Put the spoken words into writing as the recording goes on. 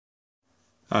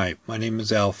Hi, my name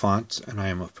is Alfonse, and I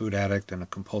am a food addict and a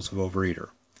compulsive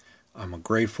overeater. I'm a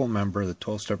grateful member of the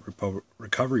 12-step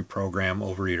recovery program,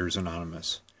 Overeaters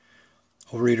Anonymous.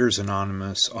 Overeaters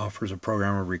Anonymous offers a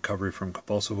program of recovery from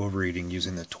compulsive overeating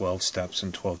using the 12 steps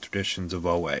and 12 traditions of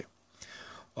OA.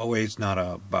 OA is not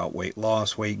about weight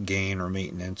loss, weight gain, or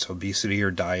maintenance, obesity,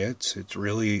 or diets. It's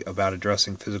really about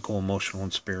addressing physical, emotional,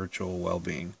 and spiritual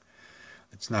well-being.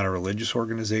 It's not a religious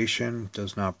organization,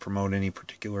 does not promote any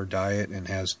particular diet, and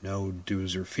has no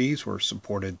dues or fees. We're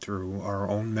supported through our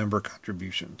own member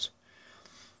contributions.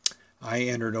 I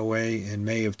entered OA in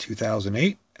May of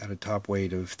 2008 at a top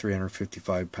weight of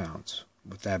 355 pounds.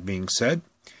 With that being said,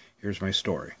 here's my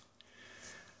story.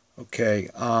 Okay,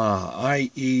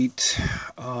 I eat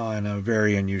in a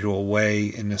very unusual way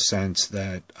in the sense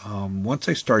that once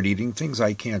I start eating things,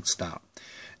 I can't stop.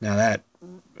 Now that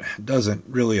doesn't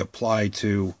really apply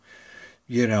to,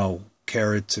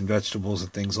 carrots and vegetables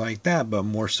and things like that, but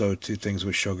more so to things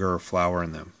with sugar or flour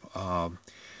in them.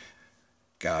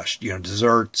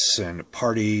 Desserts and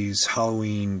parties,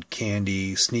 Halloween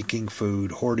candy, sneaking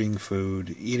food, hoarding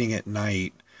food, eating at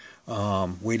night,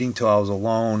 waiting till I was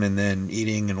alone and then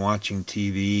eating and watching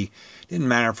TV. Didn't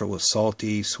matter if it was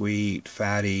salty, sweet,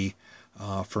 fatty.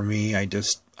 For me, I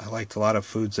liked a lot of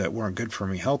foods that weren't good for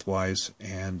me health-wise,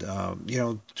 and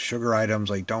sugar items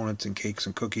like donuts and cakes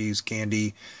and cookies,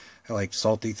 candy. I liked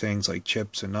salty things like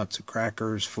chips and nuts and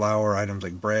crackers, flour items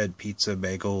like bread, pizza,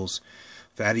 bagels.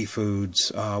 Fatty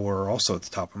foods were also at the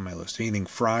top of my list. Anything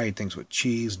fried, things with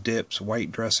cheese, dips,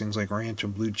 white dressings like ranch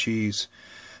and blue cheese.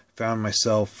 Found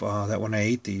myself that when I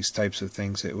ate these types of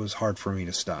things, it was hard for me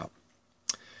to stop.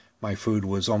 My food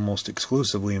was almost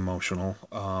exclusively emotional.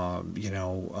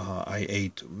 I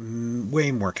ate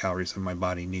way more calories than my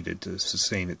body needed to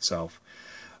sustain itself.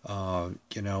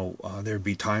 There'd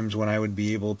be times when I would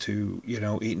be able to,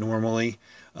 eat normally,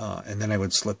 and then I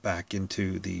would slip back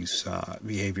into these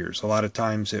behaviors. A lot of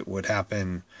times it would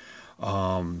happen,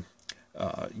 again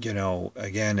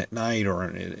at night or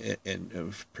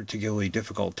in particularly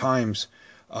difficult times.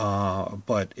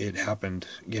 But it happened,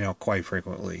 quite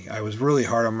frequently. I was really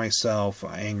hard on myself,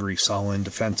 angry, sullen,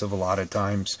 defensive a lot of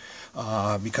times,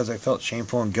 because I felt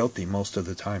shameful and guilty most of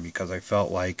the time because I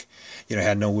felt like, I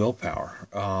had no willpower.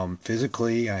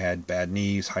 Physically, I had bad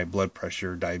knees, high blood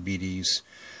pressure, diabetes,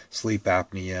 sleep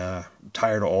apnea,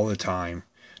 tired all the time,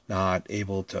 not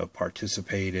able to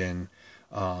participate in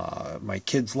my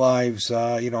kids' lives,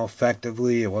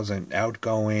 effectively. It wasn't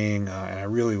outgoing, and I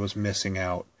really was missing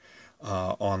out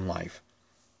on life.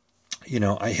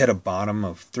 I hit a bottom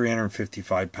of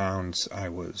 355 pounds. I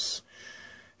was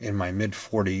in my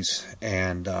mid-40s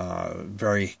and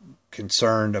very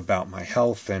concerned about my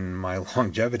health and my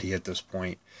longevity at this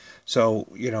point. So,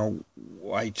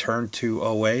 I turned to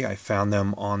OA. I found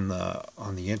them on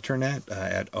the internet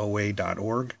at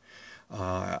oa.org.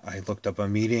 I looked up a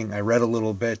meeting. I read a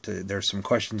little bit. There's some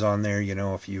questions on there.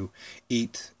 If you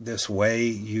eat this way,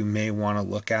 you may want to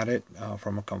look at it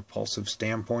from a compulsive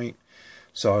standpoint.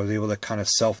 So I was able to kind of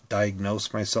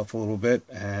self-diagnose myself a little bit.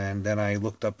 And then I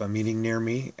looked up a meeting near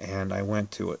me and I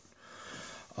went to it.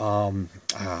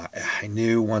 I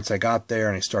knew once I got there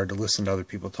and I started to listen to other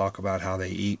people talk about how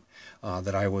they eat,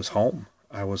 that I was home.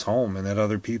 I was home, and that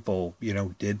other people,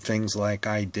 did things like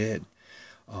I did.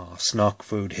 Snuck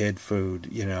food, hid food,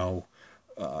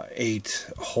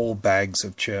 ate whole bags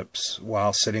of chips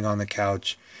while sitting on the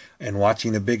couch and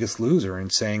watching The Biggest Loser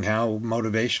and saying how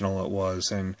motivational it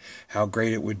was and how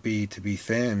great it would be to be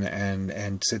thin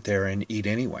and sit there and eat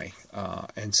anyway,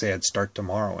 and say I'd start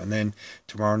tomorrow. And then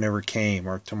tomorrow never came,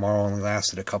 or tomorrow only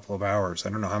lasted a couple of hours. I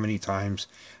don't know how many times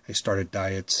I started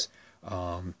diets,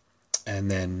 and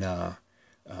then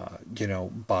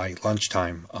by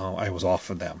lunchtime, I was off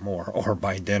of them, or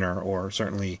by dinner, or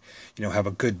certainly, have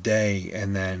a good day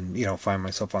and then, find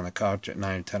myself on the couch at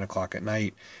 9 or 10 o'clock at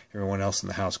night. Everyone else in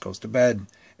the house goes to bed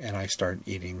and I start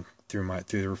eating through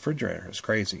the refrigerator. It's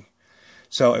crazy.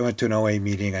 So I went to an OA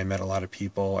meeting. I met a lot of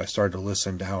people. I started to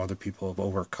listen to how other people have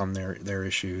overcome their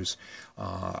issues.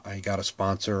 I got a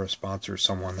sponsor. A sponsor is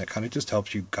someone that kind of just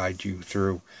helps you, guide you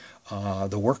through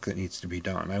the work that needs to be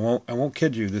done. I won't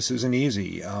kid you. This isn't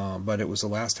easy, but it was the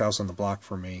last house on the block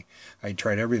for me. I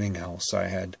tried everything else.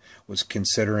 Was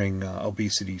considering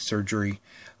obesity surgery.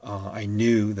 I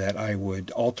knew that I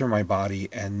would alter my body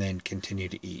and then continue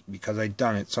to eat because I'd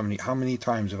done it so many. How many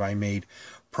times have I made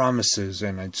promises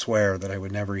and I'd swear that I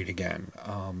would never eat again?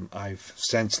 I've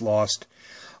since lost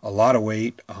a lot of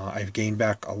weight. I've gained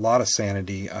back a lot of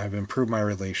sanity. I've improved my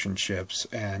relationships,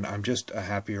 and I'm just a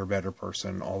happier, better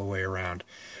person all the way around.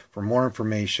 For more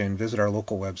information, visit our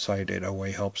local website at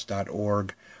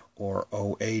oahelps.org or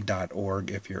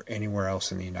OA.org if you're anywhere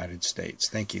else in the United States.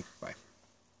 Thank you. Bye.